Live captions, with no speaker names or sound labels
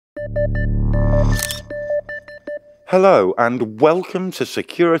Hello and welcome to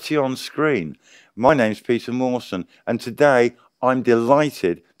Security on Screen. My name's Peter Mawson and today I'm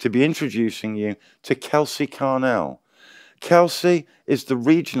delighted to be introducing you to Kelsey Carnell. Kelsey is the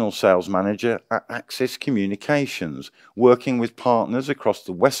Regional Sales Manager at Axis Communications, working with partners across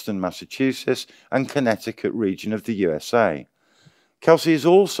the Western Massachusetts and Connecticut region of the USA. Kelsey is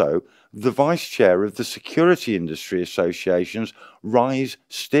also the Vice Chair of the Security Industry Association's RISE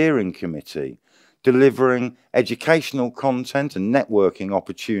Steering Committee, delivering educational content and networking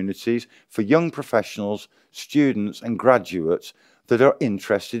opportunities for young professionals, students and graduates that are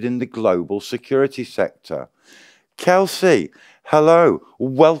interested in the global security sector. Kelsey, hello,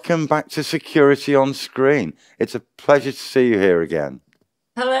 welcome back to Security on Screen. It's a pleasure to see you here again.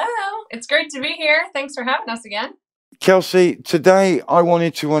 Hello, it's great to be here. Thanks for having us again. Kelsey, today I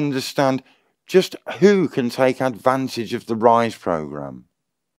wanted to understand just who can take advantage of the RISE program.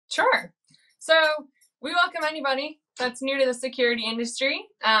 Sure. So we welcome anybody that's new to the security industry,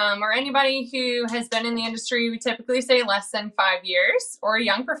 or anybody who has been in the industry. We typically say less than 5 years, or a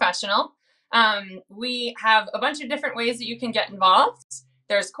young professional. We have a bunch of different ways that you can get involved.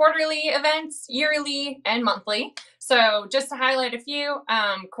 There's quarterly events, yearly, and monthly. So just to highlight a few,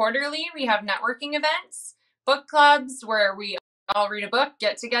 quarterly, we have networking events, book clubs where we all read a book,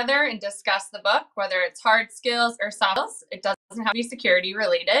 get together and discuss the book, whether it's hard skills or soft skills. It doesn't have to be security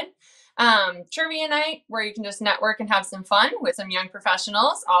related. Trivia night, where you can just network and have some fun with some young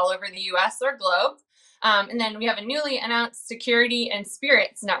professionals all over the US or globe. And then we have a newly announced Security and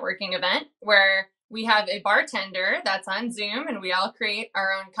Spirits networking event where we have a bartender that's on Zoom and we all create our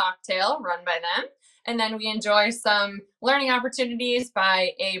own cocktail run by them. And then we enjoy some learning opportunities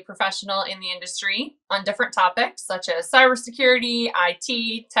by a professional in the industry on different topics such as cybersecurity,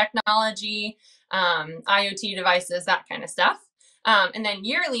 IT, technology, IoT devices, that kind of stuff. And then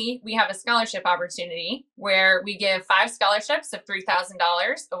yearly, we have a scholarship opportunity where we give 5 scholarships of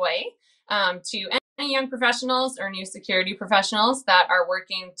 $3,000 away to any young professionals or new security professionals that are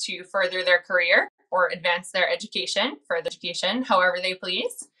working to further their career or advance their education, further education, however they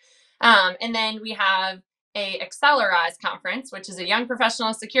please. And then we have a Accelerize conference, which is a young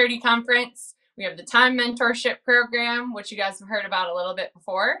professional security conference. We have the Time Mentorship Program, which you guys have heard about a little bit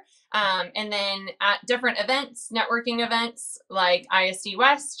before. And then at different events, networking events like ISD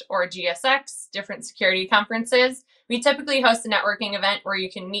West or GSX, different security conferences, we typically host a networking event where you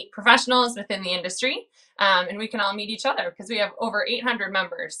can meet professionals within the industry, and we can all meet each other because we have over 800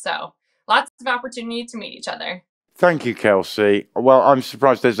 members. So lots of opportunity to meet each other. Thank you, Kelsey. Well, I'm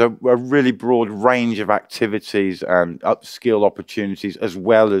surprised there's a really broad range of activities and upskill opportunities as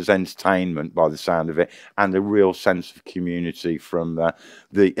well as entertainment by the sound of it, and a real sense of community from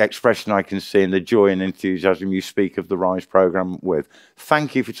the expression I can see and the joy and enthusiasm you speak of the RISE program with.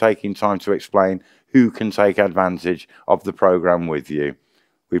 Thank you for taking time to explain who can take advantage of the program with you.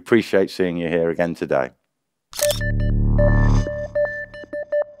 We appreciate seeing you here again today.